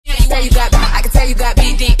tell you that, I can tell you that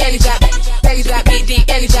BD any job. Tell you that BD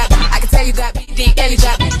any job. I can tell you that BD any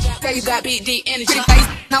job. Tell you that BD any job. Pretty face,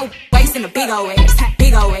 no waist in a big ol' waist,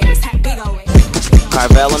 big ol' waist, big ol' waist.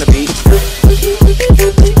 Carvel on the beat.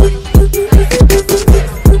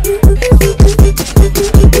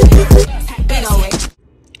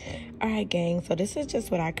 Alright gang, so this is just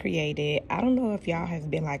what I created. I don't know if y'all have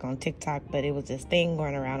been like on TikTok, but it was this thing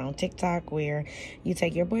going around on TikTok where you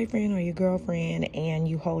take your boyfriend or your girlfriend and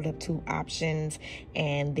you hold up two options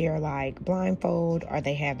and they're like blindfold or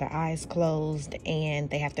they have their eyes closed and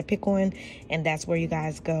they have to pick one, and that's where you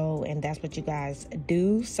guys go and that's what you guys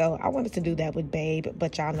do. So I wanted to do that with Babe,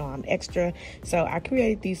 but y'all know I'm extra, so I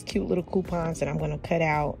created these cute little coupons that I'm going to cut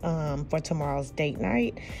out for tomorrow's date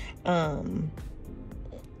night.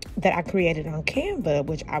 That I created on Canva,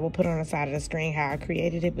 which I will put on the side of the screen how I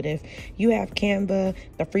created it. But if you have Canva,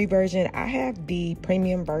 the free version, I have the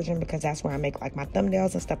premium version because that's where I make like my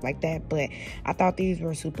thumbnails and stuff like that. But I thought these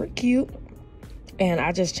were super cute. And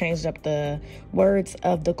I just changed up the words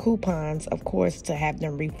of the coupons, of course, to have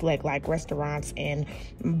them reflect like restaurants and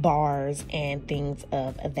bars and things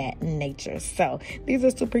of that nature. So these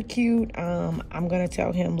are super cute. I'm going to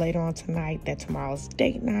tell him later on tonight that tomorrow's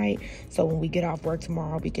date night. So when we get off work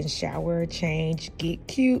tomorrow, we can shower, change, get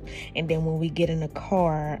cute. And then when we get in the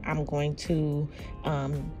car, I'm going to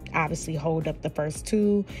obviously hold up the first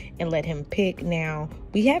two and let him pick. Now,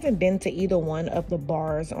 we haven't been to either one of the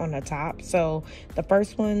bars on the top. So the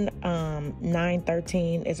first one,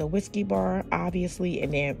 913, is a whiskey bar, obviously,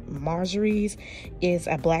 and then Marjorie's is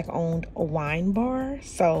a black-owned wine bar.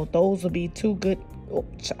 So those will be two good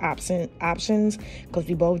options because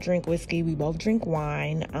we both drink whiskey, we both drink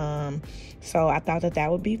wine. So I thought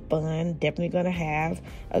that would be fun. Definitely gonna have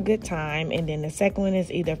a good time. And then the second one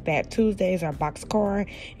is either Fat Tuesdays or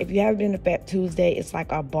Boxcar. If you haven't been to Fat Tuesday, it's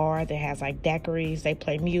like a bar that has like daiquiris, they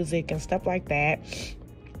play music and stuff like that.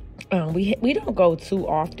 We don't go too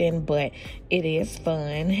often, but it is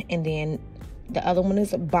fun. And then the other one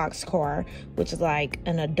is a Boxcar, which is like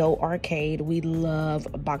an adult arcade. We love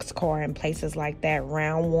Boxcar and places like that.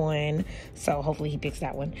 Round one. So hopefully he picks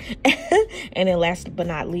that one. And then last but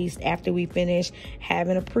not least, after we finish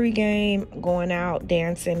having a pregame, going out,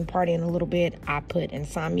 dancing, partying a little bit, I put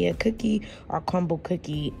Insomnia cookie or crumble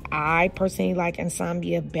cookie. I personally like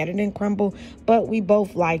Insomnia better than crumble, but we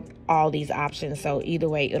both like all these options, so either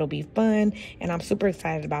way it'll be fun. And I'm super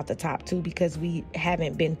excited about the top two because we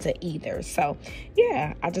haven't been to either. So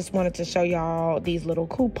yeah, I just wanted to show y'all these little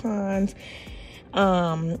coupons.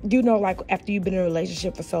 You know, like after you've been in a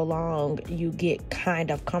relationship for so long, you get kind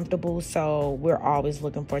of comfortable, so we're always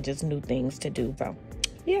looking for just new things to do. So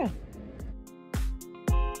yeah.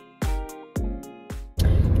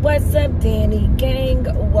 What's up, Danny gang?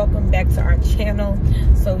 Welcome back to our channel.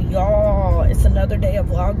 So y'all, it's another day of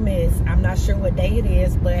Vlogmas. I'm not sure what day it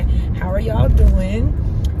is, but how are y'all doing?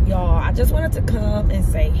 Y'all, I just wanted to come and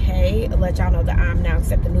say hey, let y'all know that I'm now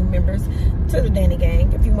accepting new members to the Danny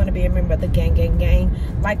gang. If you want to be a member of the gang,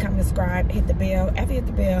 like, comment, subscribe, hit the bell. After you hit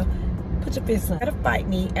the bell, put your fist up. Fight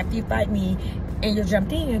me. After you fight me and you're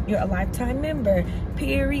jumped in, you're a lifetime member.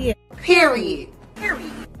 Period.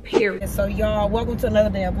 So y'all, welcome to another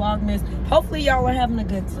day of Vlogmas. Hopefully y'all are having a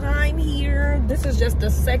good time here. This is just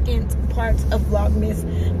the second part of Vlogmas.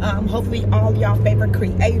 Hopefully all y'all favorite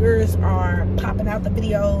creators are popping out the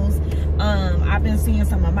videos. I've been seeing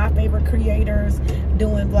some of my favorite creators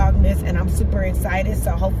doing Vlogmas and I'm super excited.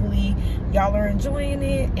 So hopefully y'all are enjoying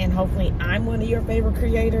it and hopefully I'm one of your favorite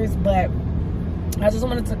creators. But I just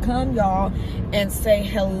wanted to come, y'all, and say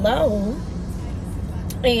hello.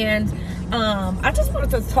 And I just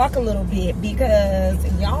wanted to talk a little bit because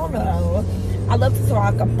y'all know I love to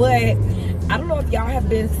talk, but I don't know if y'all have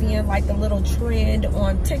been seeing like the little trend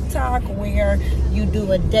on TikTok where you do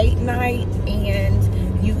a date night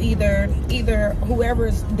and you either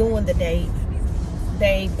whoever's doing the date,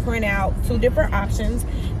 they print out two different options,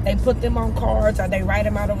 they put them on cards or they write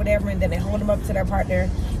them out or whatever, and then they hold them up to their partner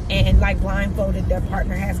and like blindfolded, their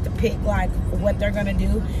partner has to pick like what they're gonna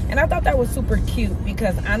do. And I thought that was super cute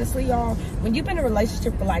because honestly y'all, when you've been in a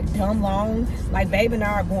relationship for like dumb long, like Babe and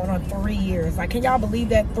I are going on 3 years, like can y'all believe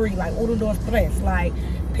that? 3, like uno, dos, tres, like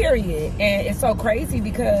period. And it's so crazy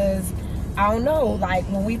because I don't know, like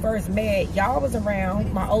when we first met, y'all was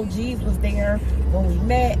around, my OGs was there when we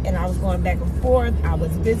met, and I was going back and forth. I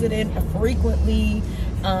was visiting frequently,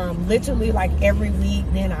 literally like every week.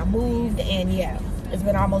 Then I moved, and yeah, it's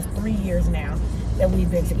been almost 3 years now that we've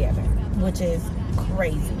been together, which is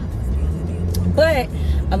crazy. But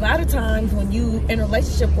a lot of times when you in a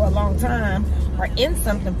relationship for a long time, are in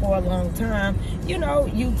something for a long time, you know,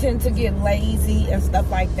 you tend to get lazy and stuff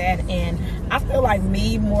like that. And I feel like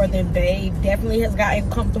me more than Babe definitely has gotten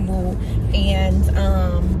comfortable. And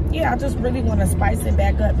yeah, I just really want to spice it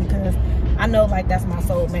back up because I know like that's my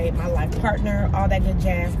soulmate, my life partner, all that good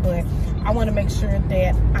jazz. But I want to make sure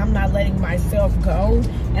that I'm not letting myself go.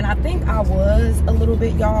 And I think I was a little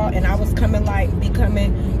bit, y'all, and I was becoming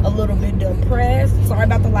a little bit depressed. Sorry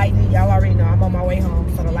about the lighting. Y'all already know I'm on my way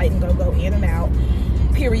home, so the lighting gonna go in and out.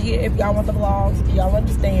 Period. If y'all want the vlogs, y'all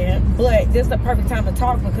understand. But this is the perfect time to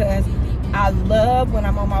talk because I love when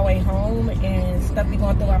I'm on my way home and stuff be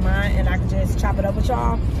going through my mind and I can just chop it up with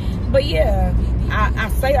y'all. But yeah, I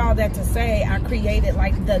say all that to say I created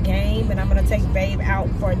like the game, and I'm gonna take Babe out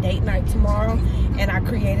for a date night tomorrow, and I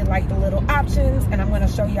created like the little options, and I'm gonna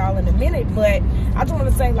show y'all in a minute. But I just want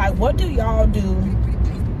to say, like, what do y'all do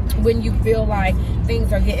when you feel like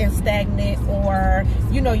things are getting stagnant, or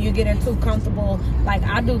you know you're getting too comfortable? Like,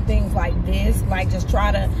 I do things like this, like just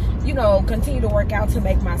try to, you know, continue to work out to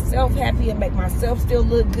make myself happy and make myself still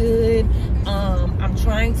look good. I'm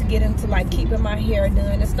trying to get into like keeping my hair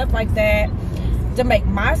done and stuff like that to make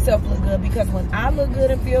myself look good, because when I look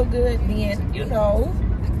good and feel good, then, you know,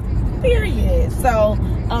 period. So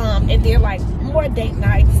and then like more date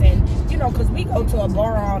nights, and you know, because we go to a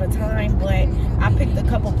bar all the time, but I picked a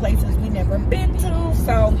couple places we never been to.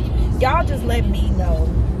 So y'all just let me know,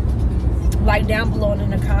 like down below in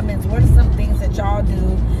the comments, what are some things that y'all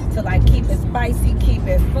do to like keep it spicy, keep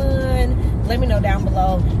it fun? Let me know down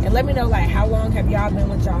below, and let me know like how long have y'all been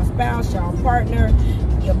with y'all spouse, y'all partner,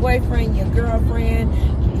 your boyfriend, your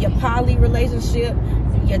girlfriend, your poly relationship,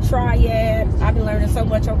 your triad. I've been learning so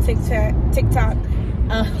much on TikTok.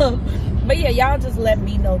 But yeah, y'all just let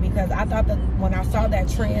me know, because I thought that when I saw that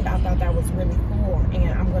trend, I thought that was really cool,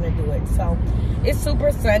 and I'm gonna do it. So it's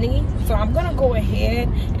super sunny, so I'm gonna go ahead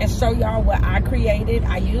and show y'all what I created.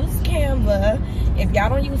 I use Canva. If y'all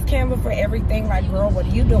don't use Canva for everything, like, girl, what are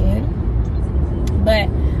you doing? But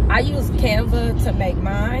I use Canva to make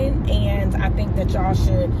mine, and I think that y'all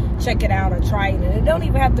should check it out or try it. And it don't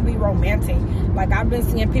even have to be romantic. Like, I've been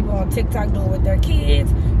seeing people on TikTok doing it with their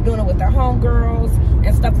kids, doing it with their homegirls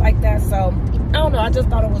and stuff like that. So I don't know, I just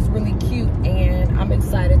thought it was really cute, and I'm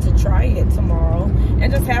excited to try it tomorrow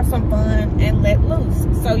and just have some fun and let loose.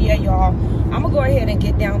 So yeah, y'all, I'm gonna go ahead and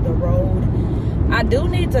get down the road. I do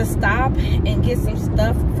need to stop and get some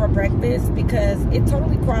stuff for breakfast, because it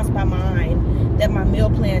totally crossed my mind that my meal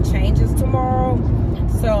plan changes tomorrow.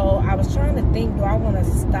 So I was trying to think, do I want to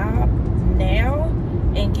stop now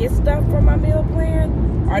and get stuff for my meal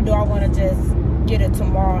plan, or do I want to just get it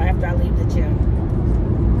tomorrow after I leave the gym?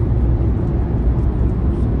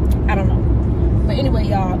 I don't know. But anyway,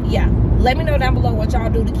 y'all, yeah, let me know down below what y'all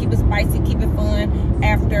do to keep it spicy, keep it fun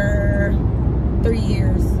after 3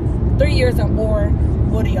 years. 3 years or more.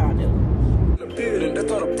 What do y'all do? That's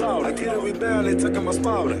all the problem. I can't rebound and tuck in my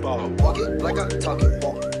spine. Walk it like I talk it.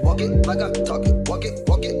 Walk it like I talk it. Walk it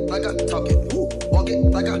like I talk it. Walk it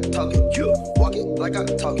like I talk it. Walk it like I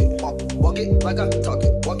talk it. Walk it like I talk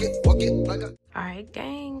it. Walk it like I. All right,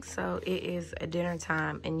 gang, so it is dinner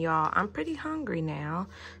time, and y'all, I'm pretty hungry now.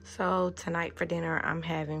 So tonight for dinner, I'm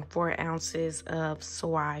having 4 ounces of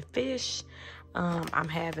soy fish. I'm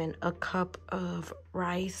having a cup of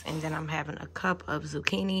rice, and then I'm having a cup of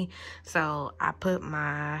zucchini. So I put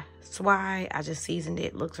my soy, I just seasoned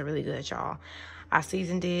it. Looks really good, y'all. I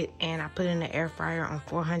seasoned it, and I put it in the air fryer on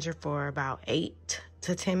 400 for about 8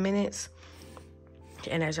 to 10 minutes.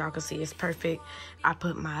 And as y'all can see, it's perfect. I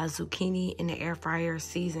put my zucchini in the air fryer,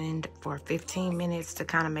 seasoned for 15 minutes to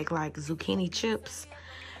kind of make like zucchini chips.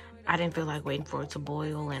 I didn't feel like waiting for it to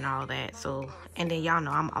boil and all that. So, and then y'all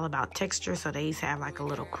know I'm all about texture, so these have like a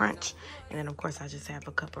little crunch. And then of course I just have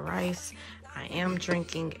a cup of rice. I am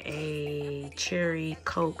drinking a cherry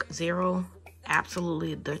Coke Zero.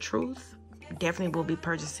 Absolutely the truth. Definitely will be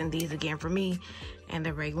purchasing these again for me, and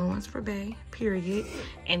the regular ones for Bae, period.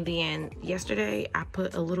 And then yesterday I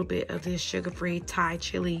put a little bit of this sugar-free Thai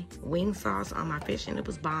chili wing sauce on my fish, and it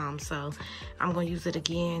was bomb. So I'm gonna use it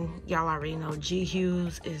again. Y'all already know G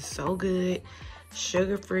Hughes is so good.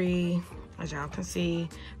 Sugar-free, as y'all can see,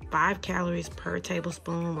 5 calories per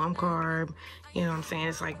tablespoon, 1 carb. You know what I'm saying?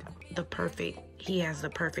 It's like the perfect, he has the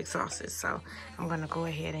perfect sauces. So I'm gonna go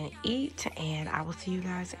ahead and eat, and I will see you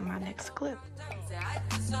guys in my next clip.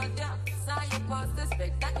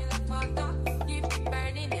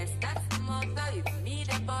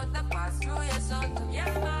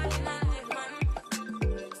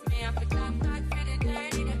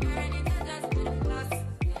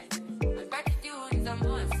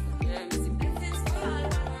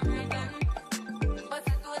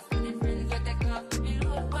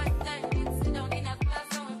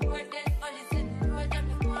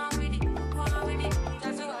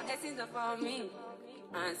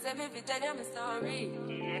 and send me to tell them a story.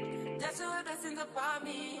 That's why blessings upon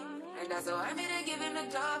me, and that's why I'm gonna give him the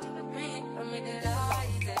top of the breed. I'm in the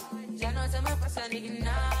light, I know some of us are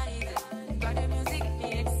ignited. Got the music,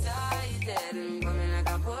 me excited. I'm coming like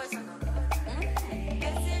a push.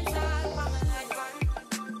 Blessings all for my life,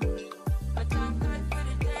 my time good for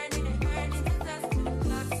the journey, the earnings, the dust to the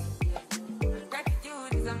clocks.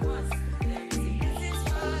 Gratitude is a must. Blessings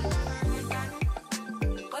fall for my return.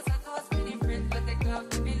 What's a toast for the friends, but they love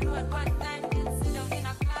to be low at one time. Sit down in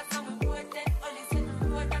a class and we put that only sit the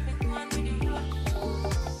road and make one with the road.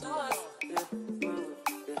 To us,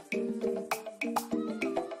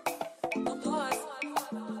 to us.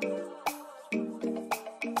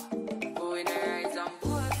 Going to rise and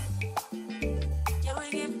pause. Yeah, we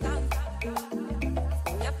give thanks.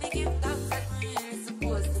 Yeah, we give thanks that we ain't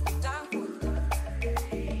supposed to be thankful.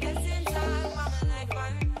 Blessings all for my life,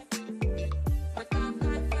 man. But I'm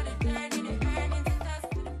good for the journey, the earnings, the dust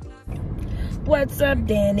to the clock. What's up,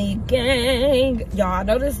 Danny gang? Y'all, I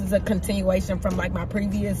know this is a continuation from like my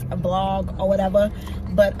previous vlog or whatever,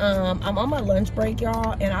 but I'm on my lunch break,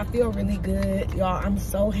 y'all, and I feel really good, y'all. I'm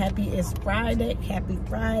so happy it's Friday. Happy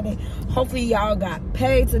Friday. Hopefully y'all got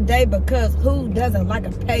paid today, because who doesn't like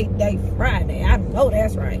a payday Friday? I know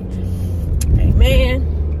that's right. Amen.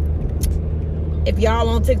 If y'all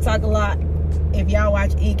on TikTok a lot, if y'all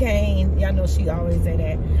watch Kane, y'all know she always say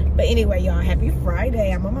that. But anyway, y'all, happy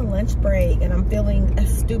Friday. I'm on my lunch break and I'm feeling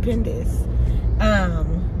stupendous.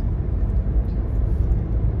 I'm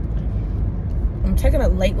taking a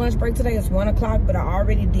late lunch break today. It's 1 o'clock, but I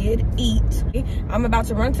already did eat. I'm about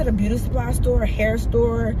to run to the beauty supply store, hair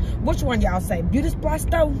store. Which one y'all say? Beauty supply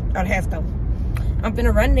store or the hair store? I'm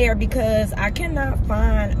finna run there because I cannot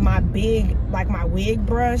find my big, like my wig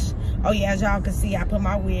brush. Oh yeah, as y'all can see, I put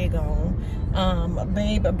my wig on.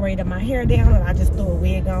 Babe braided my hair down and I just threw a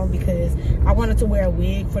wig on because I wanted to wear a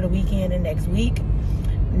wig for the weekend and next week.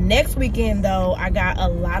 Next weekend though, I got a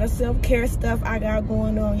lot of self-care stuff I got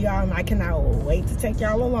going on, y'all, and I cannot wait to take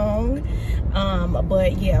y'all along.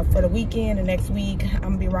 But yeah, for the weekend and next week, I'm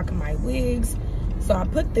gonna be rocking my wigs. So I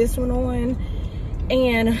put this one on,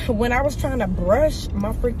 and when I was trying to brush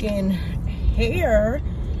my freaking hair,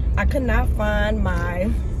 I could not find my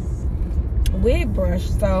wig brush.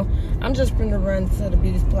 So I'm just gonna run to the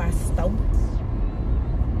beauty supply store,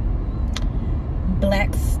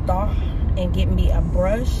 Black Star, and get me a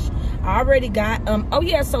brush. I already got oh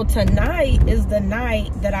yeah, so tonight is the night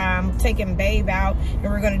that I'm taking Babe out and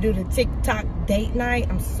we're gonna do the TikTok date night.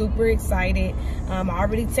 I'm super excited. I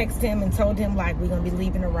already texted him and told him like we're gonna be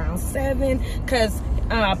leaving around 7 because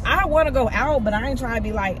I want to go out, but I ain't trying to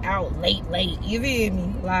be like out late, you feel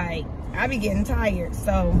me? Like I be getting tired.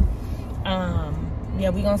 So yeah,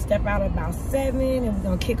 we're gonna step out about 7 and we're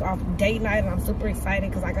gonna kick off date night, and I'm super excited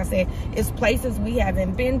because like I said, it's places we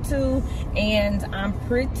haven't been to, and I'm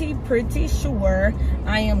pretty sure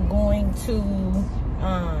I am going to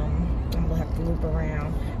I'm gonna have to loop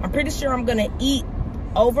around. I'm pretty sure I'm gonna eat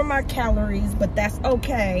over my calories, but that's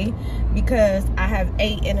okay because I have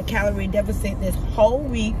ate in a calorie deficit this whole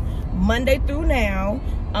week, Monday through now.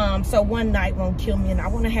 So one night won't kill me, and I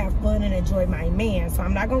want to have fun and enjoy my man. So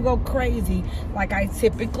I'm not gonna go crazy like I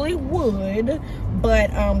typically would,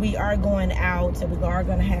 but we are going out and we are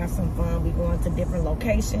gonna have some fun. We're going to different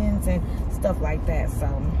locations and stuff like that. So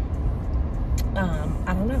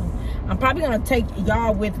I don't know. I'm probably gonna take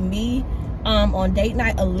y'all with me on date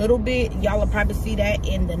night a little bit. Y'all will probably see that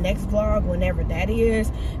in the next vlog, whenever that is,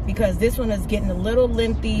 because this one is getting a little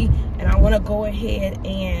lengthy and I want to go ahead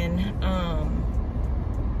and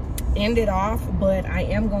end it off. But I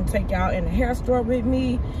am gonna take y'all in the hair store with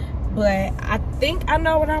me. But I think I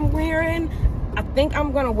know what I'm wearing. I think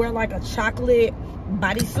I'm gonna wear like a chocolate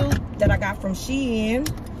bodysuit that I got from Shein,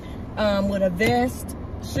 with a vest,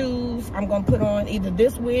 shoes. I'm gonna put on either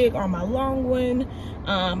this wig or my long one.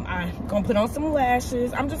 I'm gonna put on some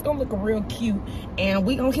lashes. I'm just gonna look real cute, and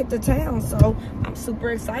we gonna hit the town. So I'm super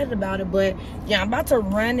excited about it. But yeah, I'm about to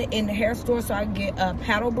run in the hair store so I can get a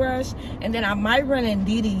paddle brush, and then I might run in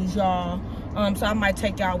Didi's, y'all. So I might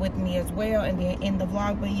take y'all with me as well and then in the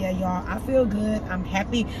vlog. But yeah, y'all, I feel good. I'm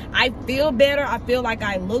happy. I feel better. I feel like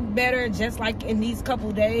I look better just like in these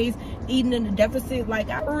couple days eating in the deficit. Like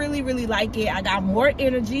I really like it. I got more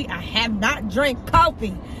energy. I have not drank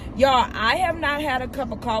coffee, y'all. I have not had a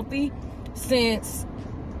cup of coffee since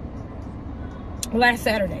last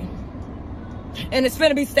Saturday, and it's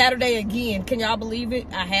gonna be Saturday again. Can y'all believe it?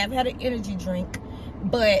 I have had an energy drink,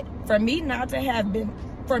 but for me not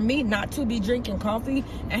to be drinking coffee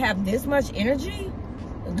and have this much energy,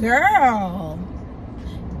 girl,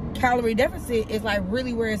 calorie deficit is like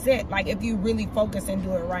really where it's at, like if you really focus and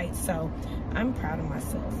do it right. So I'm proud of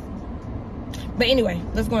myself. But anyway,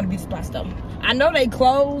 let's go on to beauty supply stuff. I know they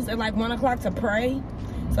close at like 1 o'clock to pray,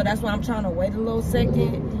 so that's why I'm trying to wait a little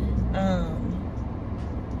second.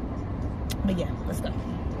 But yeah, let's go.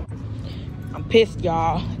 I'm pissed,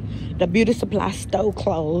 y'all. The beauty supply store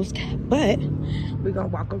closed, but we're gonna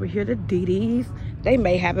walk over here to DD's. They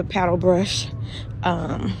may have a paddle brush.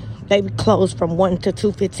 They close from 1 to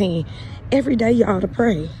 2:15 every day, y'all, to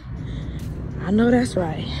pray. I know that's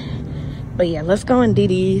right. But yeah, let's go in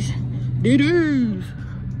DD's. DD's.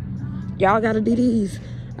 Y'all got a DD's.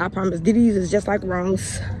 I promise DD's is just like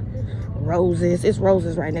Roses. It's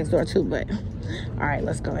Roses right next door too, but all right,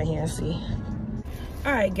 let's go in here and see.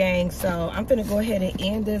 All right, gang, so I'm gonna go ahead and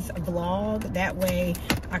end this vlog. That way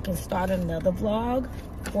I can start another vlog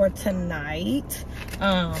for tonight.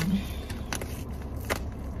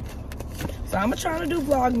 So I'm trying to do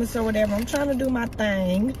Vlogmas or whatever. I'm trying to do my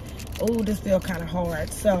thing. Oh, this feels kind of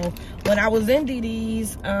hard. So when I was in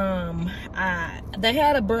DD's, they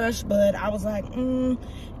had a brush, but I was like,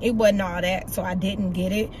 it wasn't all that, so I didn't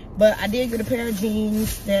get it. But I did get a pair of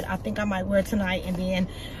jeans that I think I might wear tonight. And then,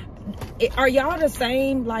 are y'all the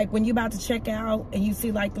same? Like when you about to check out and you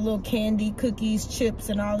see like the little candy, cookies, chips,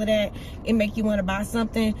 and all of that, it make you want to buy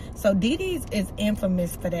something. So DD's is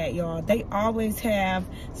infamous for that, y'all. They always have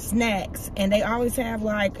snacks, and they always have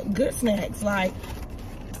like good snacks, like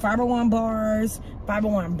Fiber One bars, Fiber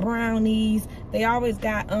One brownies. They always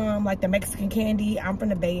got like the Mexican candy. I'm from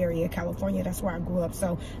the Bay Area, California. That's where I grew up,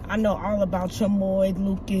 so I know all about chamoy,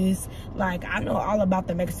 Lucas. Like I know all about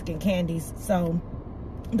the Mexican candies. So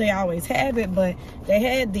they always have it, but they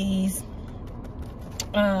had these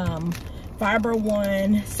Fiber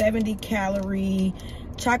One 70 calorie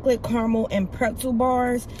chocolate caramel and pretzel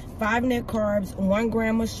bars, 5 net carbs, 1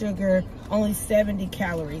 gram of sugar, only 70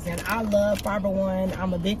 calories. And I love Fiber One.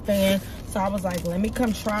 I'm a big fan, so I was like, let me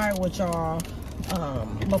come try it with y'all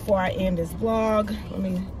before I end this vlog. Let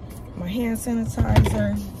me, my hand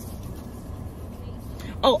sanitizer.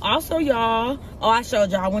 Oh, also y'all, I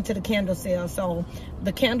showed y'all I went to the candle sale. So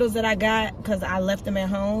the candles that I got, because I left them at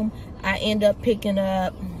home, I end up picking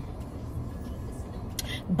up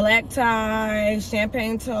black tie,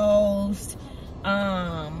 champagne toast,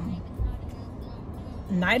 night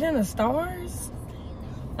in the stars,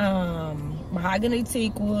 mahogany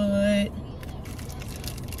teakwood,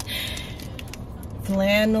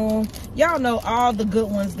 flannel. Y'all know all the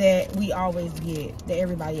good ones that we always get, that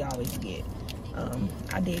everybody always get.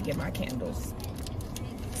 I did get my candles.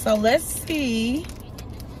 So let's see.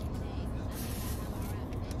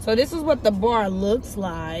 So this is what the bar looks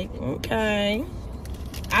like. Okay.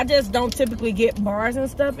 I just don't typically get bars and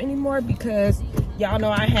stuff anymore because y'all know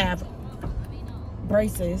I have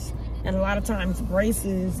braces, and a lot of times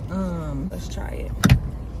braces, let's try it.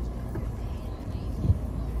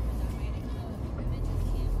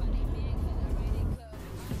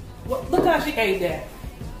 Well, look how she ate that.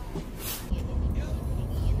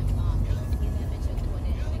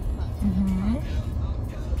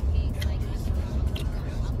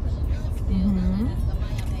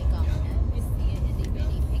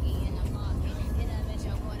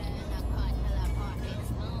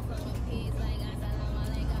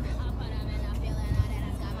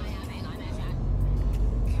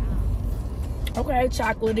 Okay,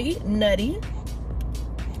 chocolatey, nutty.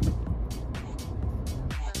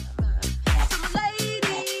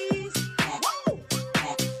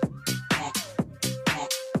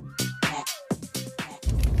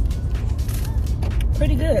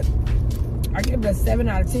 Pretty good. I give it a 7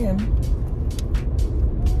 out of 10.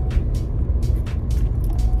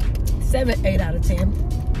 8 out of 10.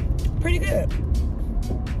 Pretty good.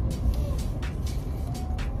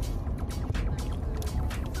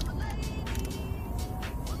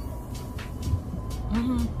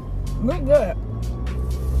 Look good.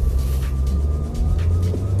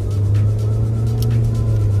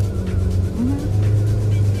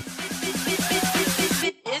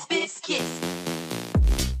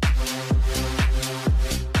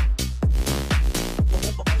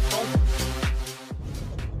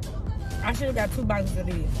 I should have got 2 boxes of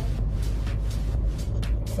these.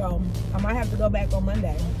 So I might have to go back on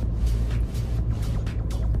Monday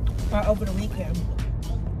or over the weekend.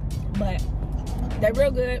 But they're real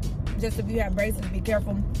good. Just if you have braces, be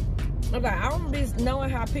careful. Okay, I don't be knowing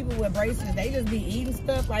how people with braces, they just be eating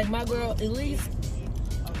stuff. Like my girl, Elise,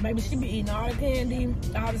 maybe she be eating all the candy,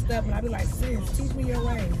 all the stuff, and I be like, sis, teach me your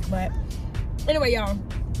ways. But anyway, y'all,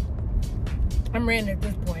 I'm ranting at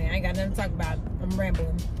this point. I ain't got nothing to talk about. I'm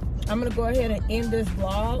rambling. I'm gonna go ahead and end this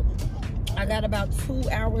vlog. I got about 2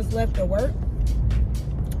 hours left of work.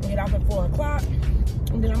 Get off at 4 o'clock.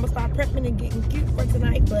 And then I'm gonna start prepping and getting cute for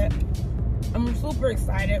tonight. But I'm super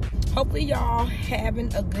excited. Hopefully y'all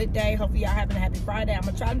having a good day. Hopefully y'all having a happy Friday. I'm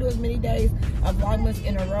gonna try to do as many days of Vlogmas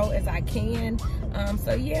in a row as I can.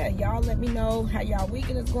 So yeah, y'all let me know how y'all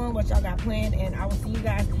weekend is going, what y'all got planned, and I will see you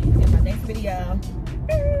guys in my next video.